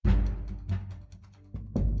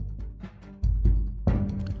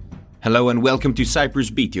Hello and welcome to Cyprus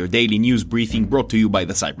Beat, your daily news briefing brought to you by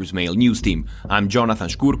the Cyprus Mail news team. I'm Jonathan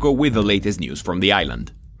Shkurko with the latest news from the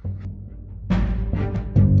island.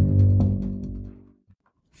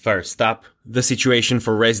 First up, the situation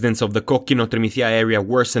for residents of the Kokkinotrimithia area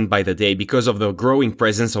worsened by the day because of the growing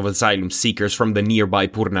presence of asylum seekers from the nearby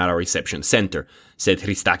Pournara reception center, said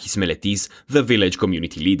Christakis Meleties, the village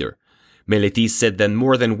community leader. Meleties said that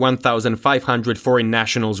more than 1,500 foreign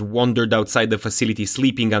nationals wandered outside the facility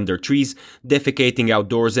sleeping under trees, defecating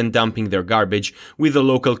outdoors and dumping their garbage, with the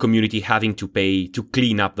local community having to pay to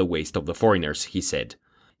clean up the waste of the foreigners, he said.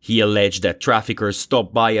 He alleged that traffickers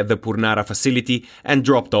stopped by at the Pournara facility and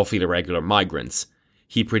dropped off irregular migrants.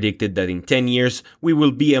 He predicted that in 10 years, we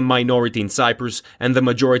will be a minority in Cyprus and the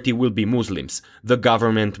majority will be Muslims. The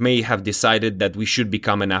government may have decided that we should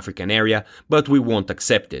become an African area, but we won't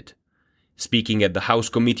accept it. Speaking at the House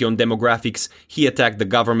Committee on Demographics, he attacked the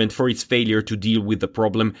government for its failure to deal with the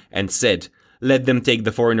problem and said, "Let them take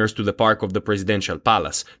the foreigners to the park of the Presidential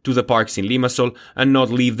Palace, to the parks in Limassol, and not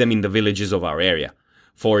leave them in the villages of our area.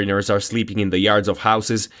 Foreigners are sleeping in the yards of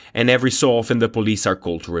houses, and every so often the police are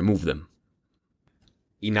called to remove them."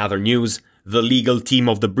 In other news, the legal team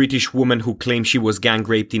of the British woman who claimed she was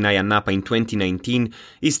gang-raped in Ayia Napa in 2019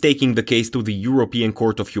 is taking the case to the European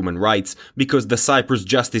Court of Human Rights because the Cyprus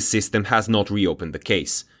justice system has not reopened the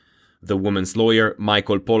case. The woman's lawyer,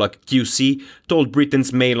 Michael Pollak QC, told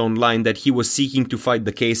Britain's Mail Online that he was seeking to fight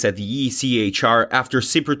the case at the ECHR after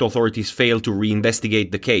Cypriot authorities failed to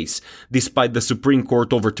reinvestigate the case, despite the Supreme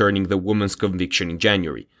Court overturning the woman's conviction in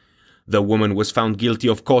January. The woman was found guilty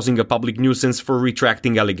of causing a public nuisance for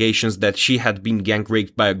retracting allegations that she had been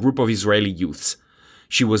gang-raped by a group of Israeli youths.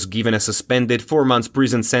 She was given a suspended 4-month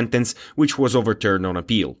prison sentence, which was overturned on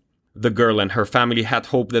appeal. The girl and her family had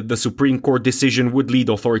hoped that the Supreme Court decision would lead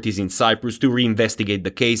authorities in Cyprus to reinvestigate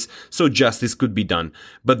the case so justice could be done,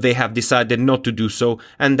 but they have decided not to do so,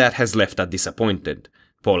 and that has left us disappointed,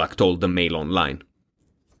 Pollak told the Mail Online.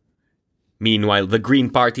 Meanwhile, the Green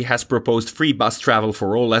Party has proposed free bus travel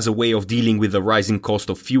for all as a way of dealing with the rising cost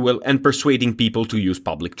of fuel and persuading people to use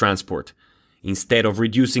public transport. Instead of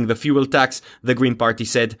reducing the fuel tax, the Green Party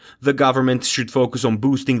said, the government should focus on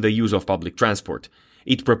boosting the use of public transport.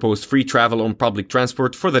 It proposed free travel on public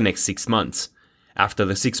transport for the next 6 months. After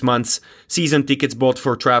the 6 months, season tickets bought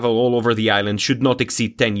for travel all over the island should not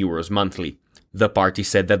exceed €10 monthly. The party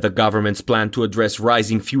said that the government's plan to address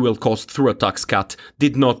rising fuel costs through a tax cut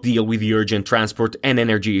did not deal with the urgent transport and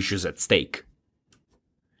energy issues at stake.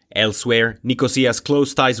 Elsewhere, Nicosia's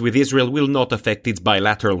close ties with Israel will not affect its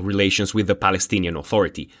bilateral relations with the Palestinian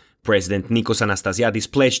Authority. President Nikos Anastasiadis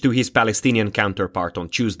pledged to his Palestinian counterpart on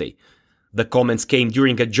Tuesday. The comments came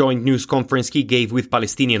during a joint news conference he gave with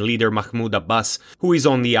Palestinian leader Mahmoud Abbas, who is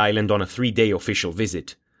on the island on a 3-day official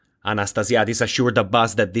visit. Anastasiadis assured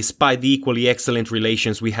Abbas that despite the equally excellent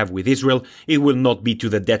relations we have with Israel, it will not be to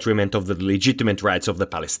the detriment of the legitimate rights of the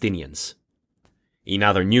Palestinians. In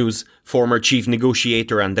other news, former chief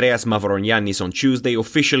negotiator Andreas Mavroyiannis on Tuesday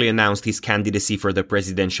officially announced his candidacy for the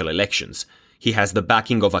presidential elections. He has the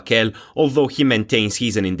backing of Akel, although he maintains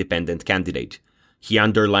he's an independent candidate. He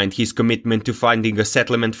underlined his commitment to finding a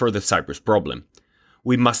settlement for the Cyprus problem.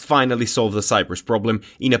 We must finally solve the Cyprus problem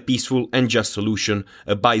in a peaceful and just solution,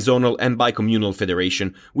 a bizonal and bicommunal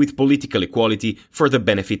federation with political equality for the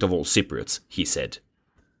benefit of all Cypriots, he said.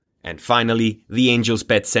 And finally, the Angel's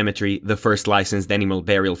Pet Cemetery, the first licensed animal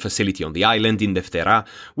burial facility on the island in Deftera,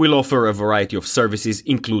 will offer a variety of services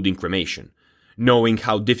including cremation. Knowing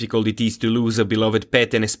how difficult it is to lose a beloved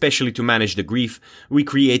pet and especially to manage the grief, we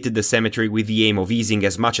created the cemetery with the aim of easing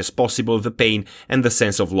as much as possible the pain and the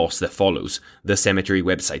sense of loss that follows, the cemetery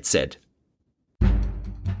website said.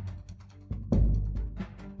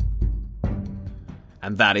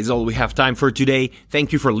 And that is all we have time for today.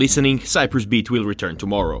 Thank you for listening. Cyprus Beat will return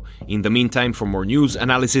tomorrow. In the meantime, for more news,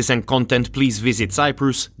 analysis and content, please visit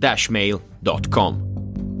cyprus-mail.com.